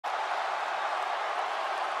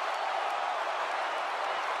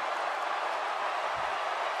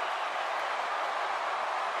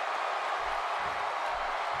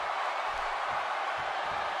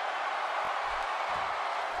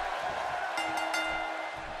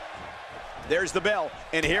There's the bell,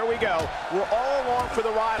 and here we go. We're all along for the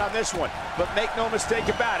ride on this one, but make no mistake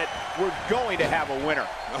about it, we're going to have a winner.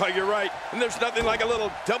 Oh, you're right, and there's nothing like a little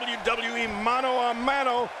WWE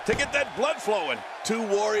mano-a-mano to get that blood flowing. Two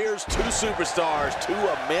warriors, two superstars, two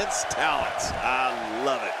immense talents. I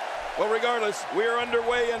love it. Well, regardless, we're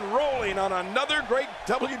underway and rolling on another great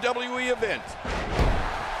WWE event.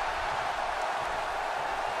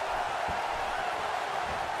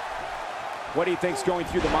 What do you think's going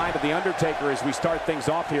through the mind of the Undertaker as we start things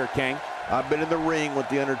off here, King? I've been in the ring with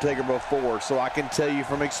the Undertaker before, so I can tell you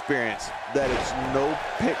from experience that it's no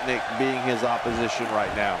picnic being his opposition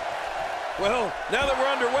right now. Well, now that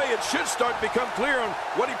we're underway, it should start to become clear on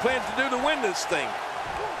what he plans to do to win this thing.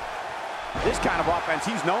 This kind of offense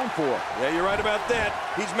he's known for. Yeah, you're right about that.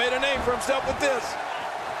 He's made a name for himself with this.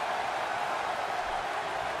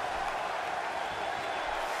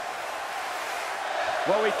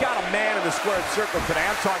 Well, we've got a man in the squared circle today.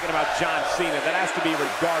 I'm talking about John Cena. That has to be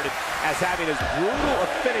regarded as having as brutal a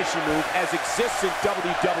finishing move as exists in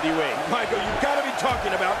WWE. Michael, you've got to be talking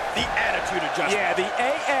about the attitude adjustment. Yeah, the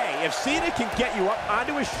AA. If Cena can get you up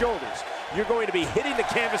onto his shoulders, you're going to be hitting the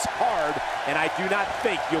canvas hard, and I do not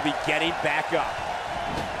think you'll be getting back up.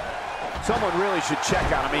 Someone really should check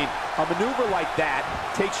out. I mean, a maneuver like that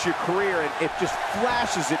takes your career and it just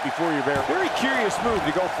flashes it before your very curious move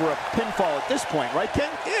to go for a pinfall at this point, right,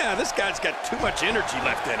 Ken? Yeah, this guy's got too much energy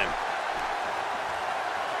left in him.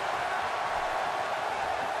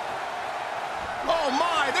 Oh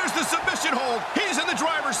my, there's the submission hold. He's in the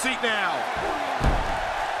driver's seat now.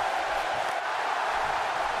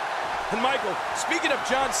 And Michael, speaking of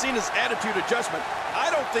John Cena's attitude adjustment,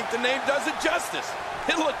 I don't think the name does it justice.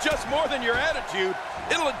 It'll adjust more than your attitude.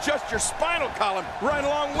 It'll adjust your spinal column right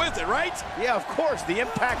along with it, right? Yeah, of course. The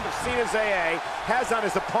impact of Cena's AA has on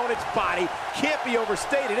his opponent's body can't be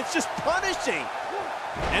overstated. It's just punishing.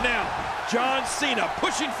 And now, John Cena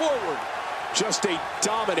pushing forward. Just a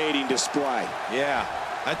dominating display. Yeah,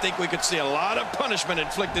 I think we could see a lot of punishment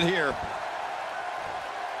inflicted here.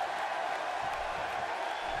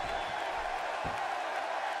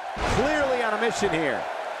 Clearly on a mission here.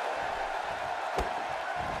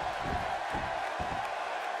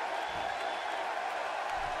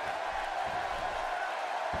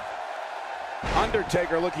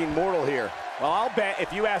 Undertaker looking mortal here. Well, I'll bet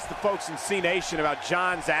if you ask the folks in C Nation about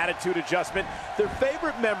John's attitude adjustment, their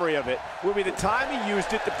favorite memory of it will be the time he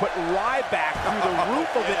used it to put Ryback through the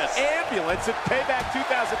roof of an ambulance at Payback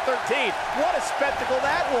 2013. What a spectacle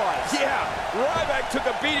that was. Yeah, Ryback took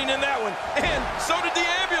a beating in that one, and so did the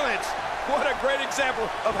ambulance. What a great example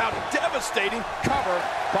of how devastating. Cover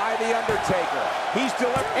by the Undertaker. He's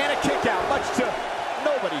delivered and a kick out, much to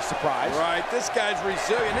nobody's surprise. Right, this guy's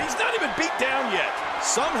resilient. He's not even beat down yet.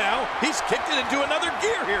 Somehow, he's kicked it into another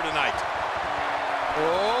gear here tonight.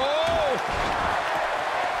 Oh!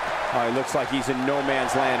 Oh, he looks like he's in no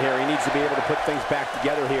man's land here. He needs to be able to put things back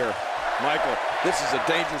together here. Michael, this is a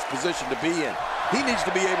dangerous position to be in. He needs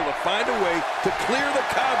to be able to find a way to clear the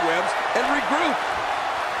cobwebs and regroup.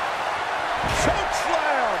 Choke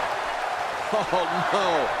slam! Oh, no.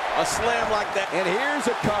 A slam like that. And here's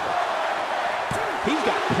a cover. He's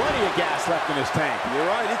got plenty of gas left in his tank. You're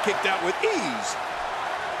right, he kicked out with ease.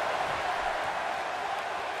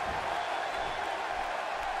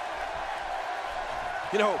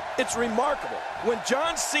 You know, it's remarkable. When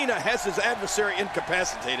John Cena has his adversary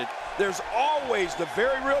incapacitated, there's always the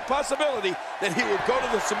very real possibility that he will go to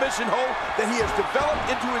the submission hold that he has developed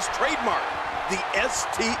into his trademark, the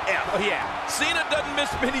STF. Oh, yeah. Cena doesn't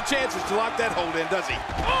miss many chances to lock that hold in, does he?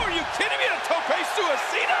 Oh, are you kidding me? A tope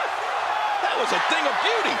suicida? That was a thing of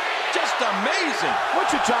beauty. Just amazing. What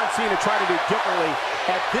should John Cena try to do differently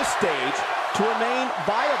at this stage to remain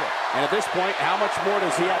viable? And at this point, how much more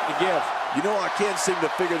does he have to give? You know, I can't seem to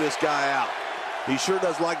figure this guy out. He sure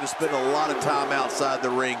does like to spend a lot of time outside the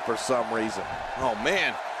ring for some reason. Oh,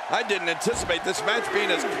 man. I didn't anticipate this match being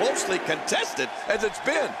as closely contested as it's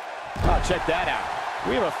been. Oh, check that out.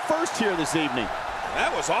 We have a first here this evening.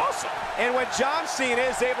 That was awesome. And when John Cena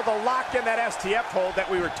is able to lock in that STF hold that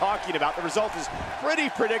we were talking about, the result is pretty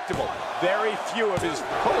predictable. Very few of his...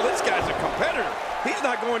 Oh, this guy's a competitor. He's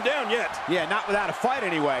not going down yet. Yeah, not without a fight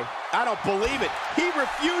anyway. I don't believe it. He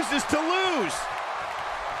refuses to lose.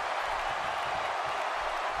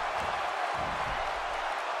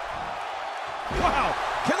 Wow,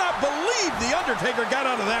 cannot believe The Undertaker got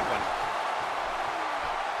out of that one.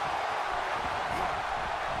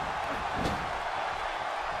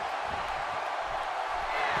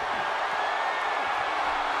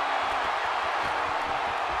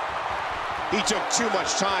 He took too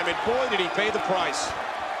much time, and boy, did he pay the price.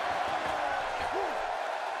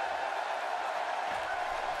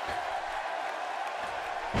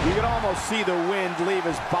 You can almost see the wind leave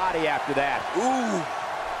his body after that. Ooh.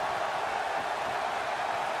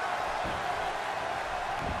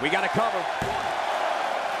 We got to cover.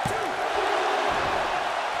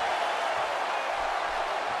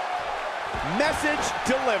 Message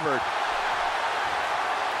delivered.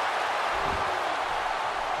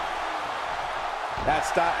 That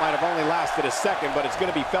stop might have only lasted a second, but it's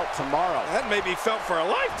going to be felt tomorrow. That may be felt for a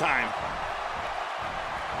lifetime.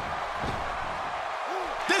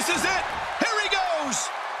 This is it. Here he goes.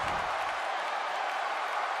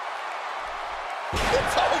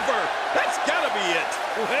 It's over. That's got to be it.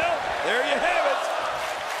 Well, there you have it.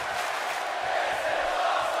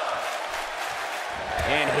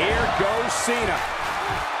 And here goes Cena.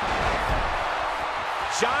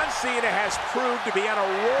 John Cena has proved to be on a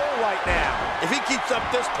roll right now. If he keeps up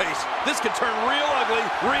this pace, this could turn real ugly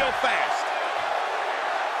real fast.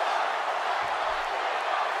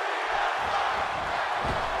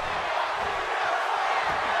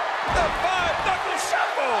 The five-knuckle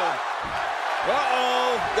shuffle.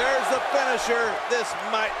 Uh-oh, there's the finisher. This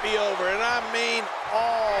might be over, and I mean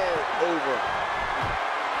all over.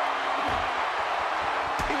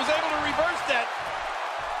 He was able to reverse that.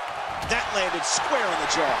 That landed square in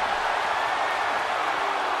the jaw.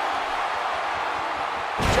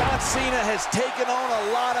 John Cena has taken on a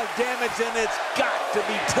lot of damage, and it's got to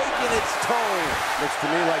be taking its toll. Looks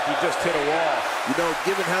to me like he just hit a wall. You know,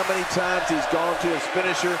 given how many times he's gone to his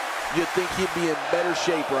finisher, you'd think he'd be in better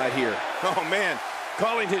shape right here. Oh, man.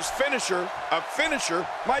 Calling his finisher a finisher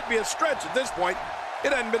might be a stretch at this point.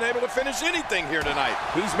 It hasn't been able to finish anything here tonight.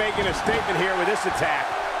 He's making a statement here with this attack.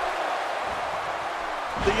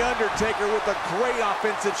 The Undertaker with a great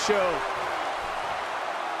offensive show.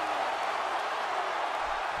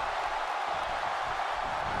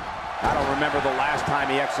 I don't remember the last time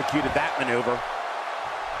he executed that maneuver.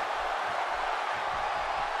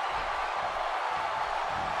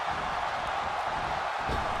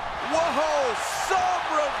 Whoa, some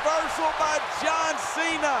reversal by John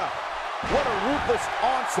Cena. What a ruthless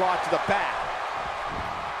onslaught to the back.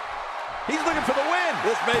 He's looking for the win.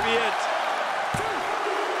 This may be it.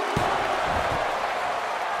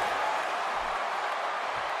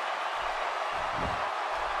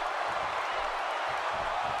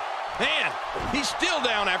 Man, he's still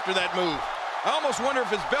down after that move. I almost wonder if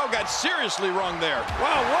his bell got seriously wrong there.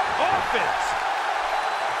 Wow, what offense!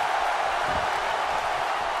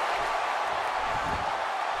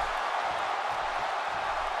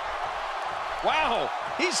 Wow,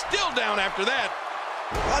 he's still down after that.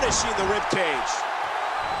 Punishing the rib cage.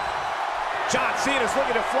 John Cena's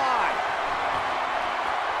looking to fly.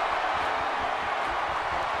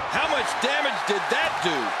 How much damage did that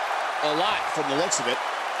do? A lot from the looks of it.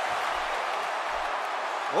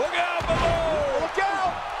 Look out below! Look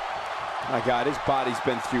out! My God, his body's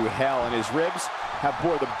been through hell, and his ribs have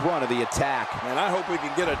bore the brunt of the attack. Man, I hope we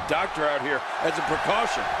can get a doctor out here as a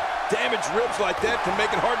precaution. Damaged ribs like that can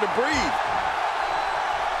make it hard to breathe.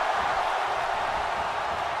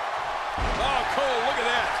 Oh, Cole, look at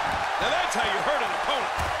that. Now that's how you hurt an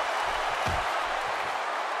opponent.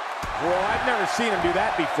 Well, I've never seen him do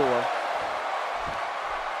that before.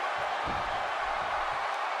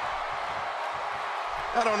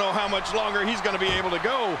 I don't know how much longer he's going to be able to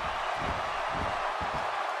go.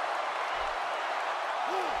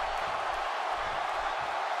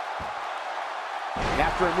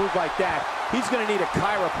 After a move like that, he's going to need a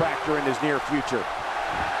chiropractor in his near future.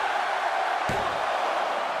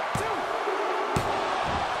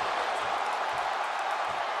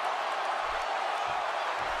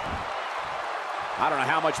 I don't know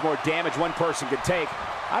how much more damage one person could take.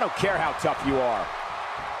 I don't care how tough you are.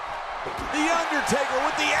 The Undertaker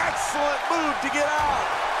with the excellent move to get out.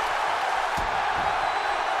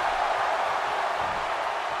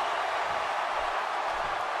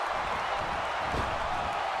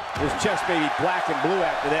 His chest may be black and blue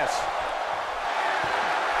after this.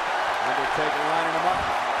 Undertaker lining him up.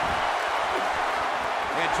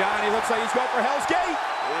 And Johnny looks like he's going for Hell's Gate.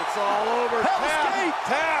 It's all over. Hell's Gate.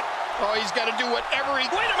 Tap! Oh, he's got to do whatever he...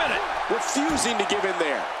 Wait a minute! Refusing to give in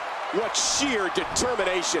there. What sheer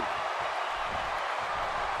determination.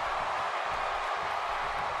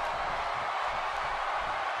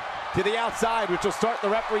 To the outside, which will start the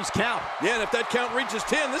referee's count. Yeah, and if that count reaches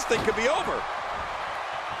 10, this thing could be over.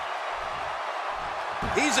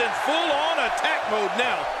 He's in full-on attack mode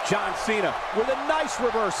now. John Cena with a nice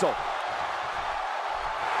reversal.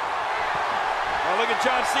 Oh, look at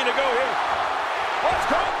John Cena go here. Let's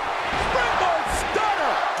go. Springboard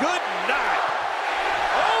stunner. Good night.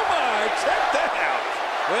 Oh, my. Check that out.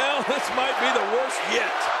 Well, this might be the worst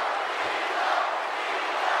yet.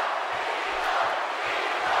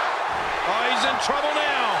 trouble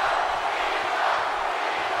now.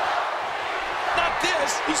 Not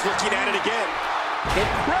this. He's looking at it again.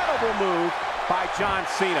 Incredible move by John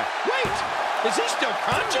Cena. Wait, is he still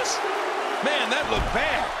conscious? Man, that looked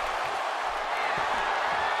bad.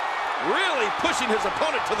 Really pushing his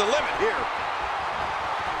opponent to the limit here.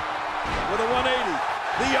 With a 180,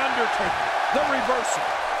 the Undertaker, the reversal.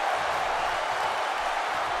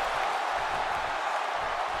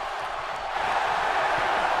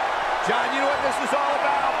 John, you know what this is all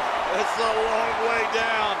about? It's a long way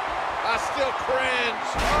down. I still cringe.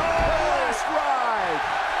 Last ride.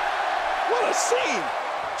 What a scene.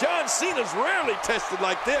 John Cena's rarely tested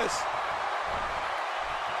like this.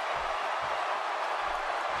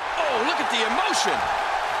 Oh, look at the emotion.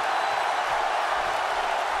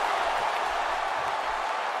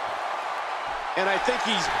 And I think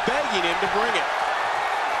he's begging him to bring it.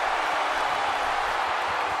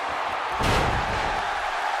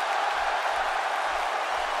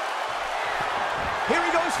 Here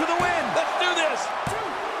he goes for the win. Let's do this.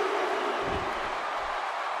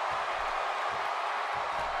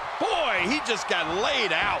 Boy, he just got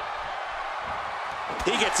laid out.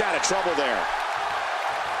 He gets out of trouble there.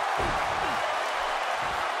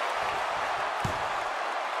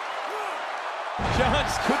 John,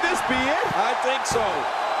 could this be it? I think so.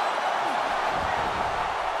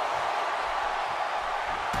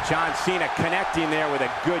 John Cena connecting there with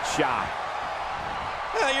a good shot.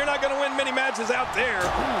 You're not going to win many matches out there.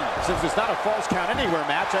 Since it's not a false count anywhere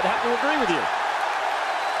match, I'd have to agree with you.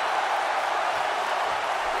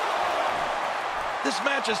 This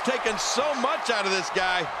match has taken so much out of this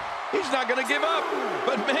guy. He's not going to give up.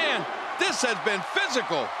 But man, this has been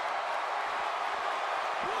physical.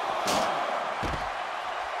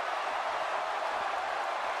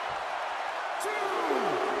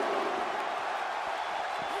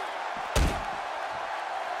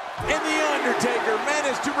 And the Undertaker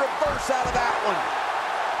managed to reverse out of that one.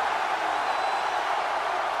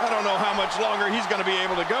 I don't know how much longer he's going to be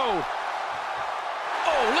able to go.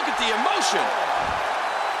 Oh, look at the emotion.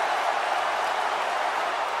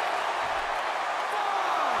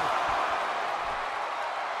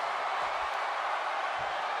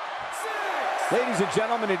 Ladies and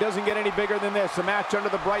gentlemen, it doesn't get any bigger than this. A match under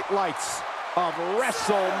the bright lights of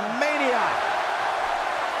Wrestlemania.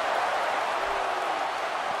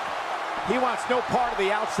 He wants no part of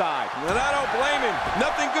the outside. And I don't blame him.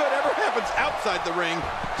 Nothing good ever happens outside the ring.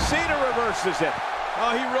 Cena reverses it.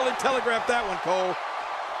 Oh, he really telegraphed that one, Cole.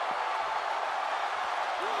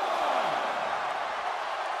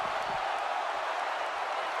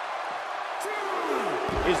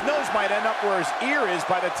 His nose might end up where his ear is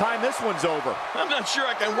by the time this one's over. I'm not sure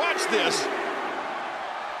I can watch this.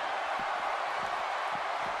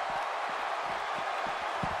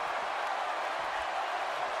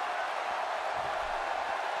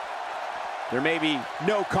 There may be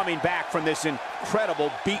no coming back from this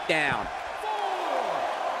incredible beatdown.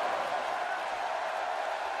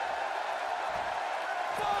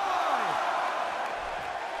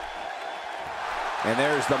 And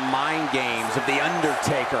there's the mind games of the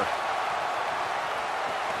Undertaker.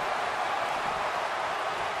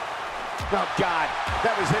 Oh, God,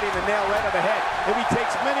 that was hitting the nail right on the head. If he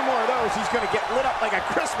takes many more of those, he's going to get lit up like a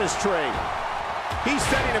Christmas tree. He's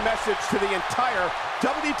sending a message to the entire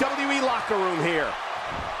WWE locker room here.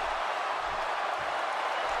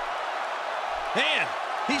 Man,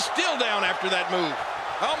 he's still down after that move.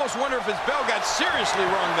 I almost wonder if his bell got seriously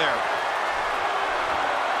wrong there.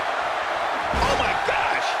 Oh, my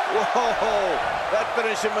gosh! Whoa, that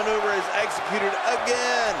finishing maneuver is executed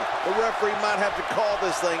again. The referee might have to call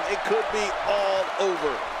this thing. It could be all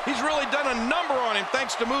over. He's really done a number on him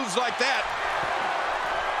thanks to moves like that.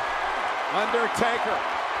 Undertaker.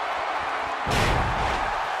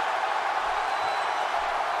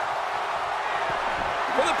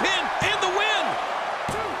 For the pin and the win.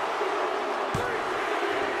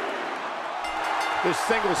 This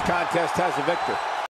singles contest has a victor.